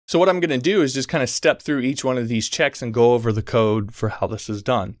So what I'm going to do is just kind of step through each one of these checks and go over the code for how this is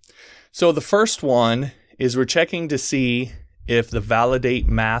done. So the first one is we're checking to see if the validate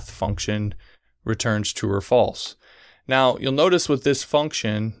math function returns true or false. Now you'll notice with this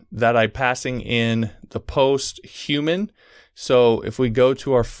function that I'm passing in the post human. So if we go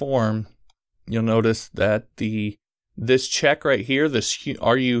to our form, you'll notice that this check right here, this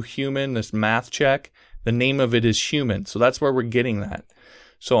are you human, this math check, the name of it is human. So that's where we're getting that.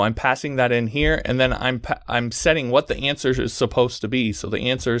 So I'm passing that in here, and then I'm setting what the answer is supposed to be. So the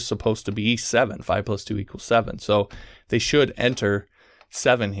answer is supposed to be 7. 5 plus 2 equals 7. So they should enter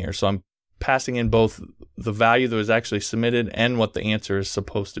 7 here. So I'm passing in both the value that was actually submitted and what the answer is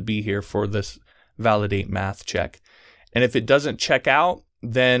supposed to be here for this validate math check. And if it doesn't check out,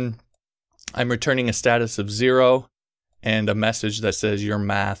 then I'm returning a status of 0 and a message that says your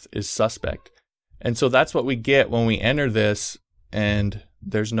math is suspect. And so that's what we get when we enter this and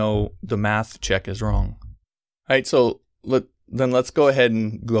the math check is wrong. All right, so let's go ahead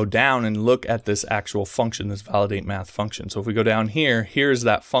and go down and look at this actual function, this validate math function. So if we go down here, here's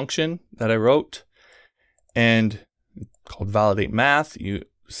that function that I wrote and called validate math. You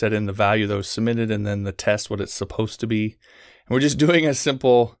set in the value that was submitted and then the test, what it's supposed to be. And we're just doing a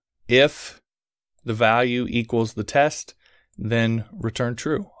simple if the value equals the test, then return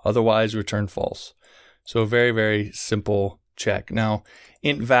true. Otherwise, return false. So a very, very simple check. Now,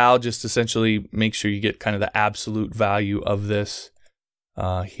 int val just essentially makes sure you get kind of the absolute value of this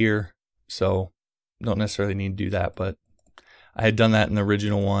here. So don't necessarily need to do that, but I had done that in the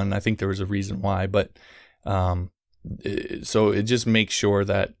original one. I think there was a reason why, but so it just makes sure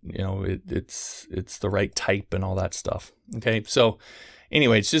that it's the right type and all that stuff. Okay, so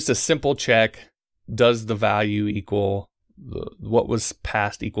anyway, it's just a simple check. Does the value equal what was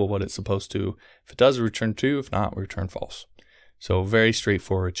passed equal what it's supposed to? If it does, return true. If not, return false. So very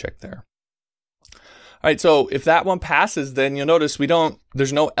straightforward check there. All right, so if that one passes, then you'll notice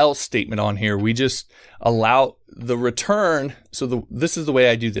there's no else statement on here. We just allow the return. So this is the way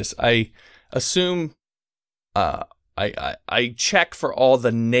I do this. I assume I check for all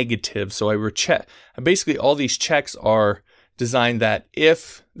the negatives. So I check. Basically, all these checks are designed that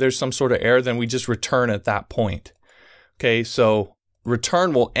if there's some sort of error, then we just return at that point. Okay, so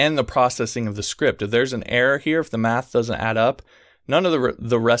return will end the processing of the script. If there's an error here, if the math doesn't add up, none of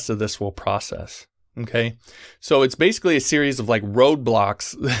the rest of this will process. Okay, so it's basically a series of like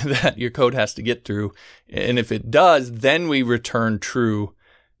roadblocks that your code has to get through. And if it does, then we return true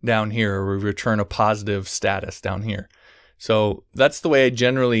down here, or we return a positive status down here. So that's the way I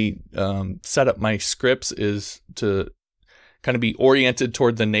generally set up my scripts, is to kind of be oriented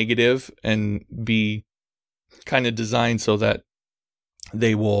toward the negative and be kind of designed so that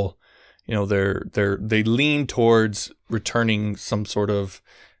they will, they lean towards returning some sort of,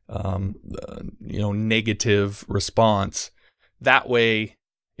 negative response. That way,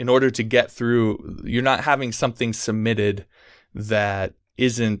 in order to get through, you're not having something submitted that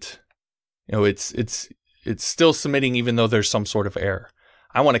isn't, it's still submitting even though there's some sort of error.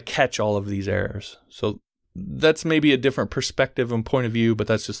 I want to catch all of these errors. So that's maybe a different perspective and point of view, but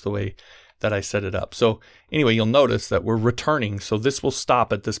that's just the way that I set it up. So anyway, you'll notice that we're returning. So this will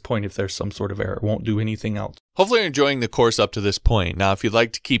stop at this point if there's some sort of error. It won't do anything else. Hopefully you're enjoying the course up to this point. Now, if you'd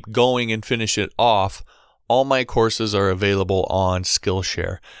like to keep going and finish it off, all my courses are available on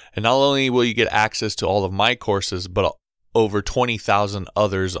Skillshare. And not only will you get access to all of my courses, but over 20,000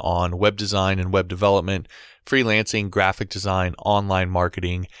 others on web design and web development, freelancing, graphic design, online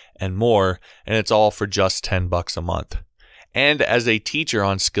marketing, and more. And it's all for just $10 a month. And as a teacher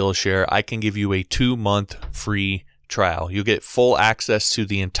on Skillshare, I can give you a 2-month free trial. You'll get full access to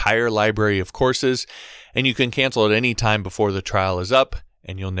the entire library of courses, and you can cancel at any time before the trial is up,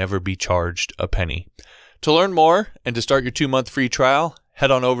 and you'll never be charged a penny. To learn more and to start your 2-month free trial, head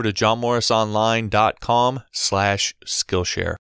on over to johnmorrisonline.com/Skillshare.